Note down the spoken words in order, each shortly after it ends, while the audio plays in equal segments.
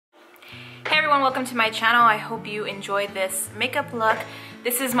everyone, welcome to my channel. I hope you enjoyed this makeup look.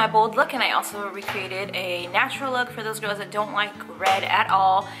 This is my bold look, and I also recreated a natural look for those girls that don't like red at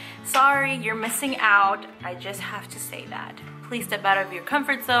all. Sorry, you're missing out. I just have to say that. Please step out of your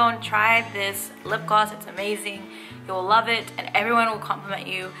comfort zone. Try this lip gloss, it's amazing. You'll love it and everyone will compliment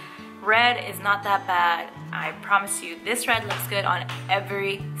you. Red is not that bad. I promise you, this red looks good on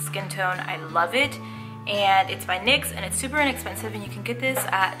every skin tone. I love it. And it's by NYX and it's super inexpensive, and you can get this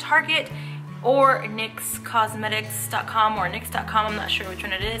at Target or nyxcosmetics.com or nyx.com, I'm not sure which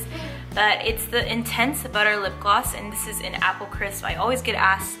one it is, but it's the Intense Butter Lip Gloss, and this is in Apple Crisp. I always get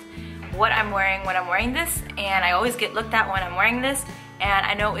asked what I'm wearing when I'm wearing this, and I always get looked at when I'm wearing this, and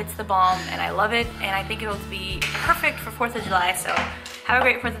I know it's the bomb and I love it, and I think it'll be perfect for 4th of July, so have a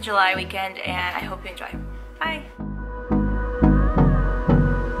great 4th of July weekend, and I hope you enjoy. Bye!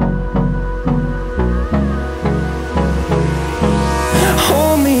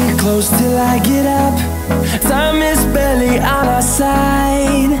 Close till I get up. Time is barely on our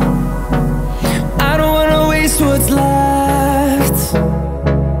side. I don't wanna waste what's left.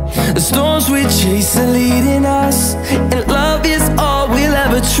 The storms we chase are leading us, and love is all we'll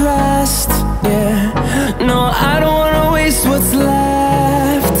ever trust. Yeah, no, I don't wanna waste what's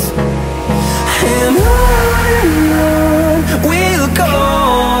left. And on we'll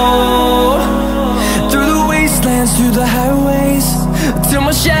go, through the wastelands, through the highways, till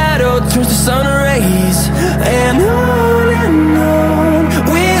my shadow turns to sun rays. And on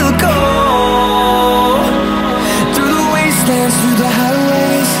we'll go, through the wastelands, through the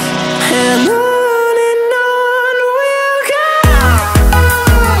highways, and on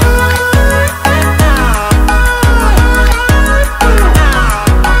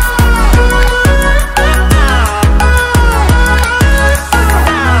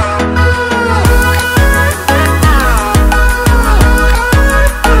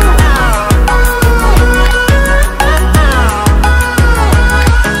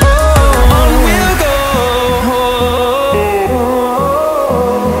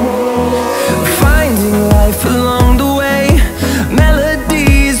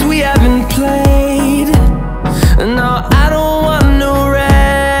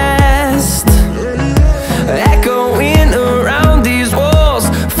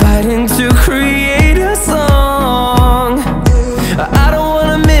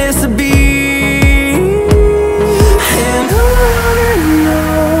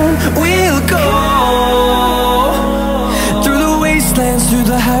we'll go. Through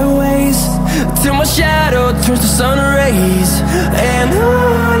the highways, till my shadow turns to sun rays. And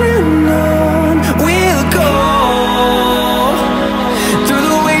on we'll go, through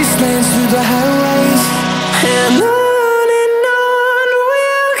the wastelands, through the highways, and on we'll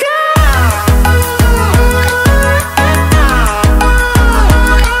go.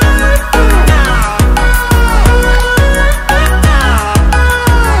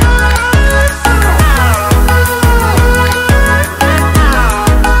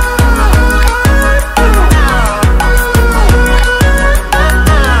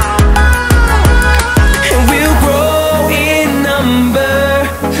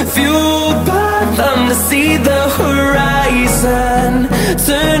 See the horizon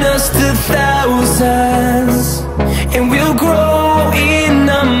turn us to thousands, and we'll grow in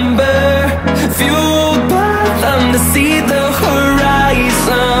number, fueled by them to see the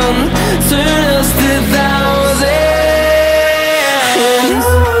horizon turn us to thousands. And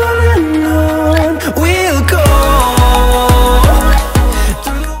on we'll go.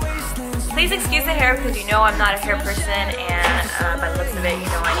 Please excuse the hair, because you know I'm not a hair person, and by the looks of it, you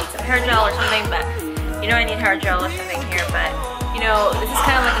know I need some hair gel or something, but you know I need hair gel or something here, but you know, this is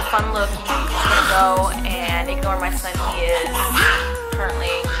kind of like a fun look. You just want to go and ignore my son. He is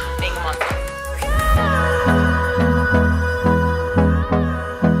currently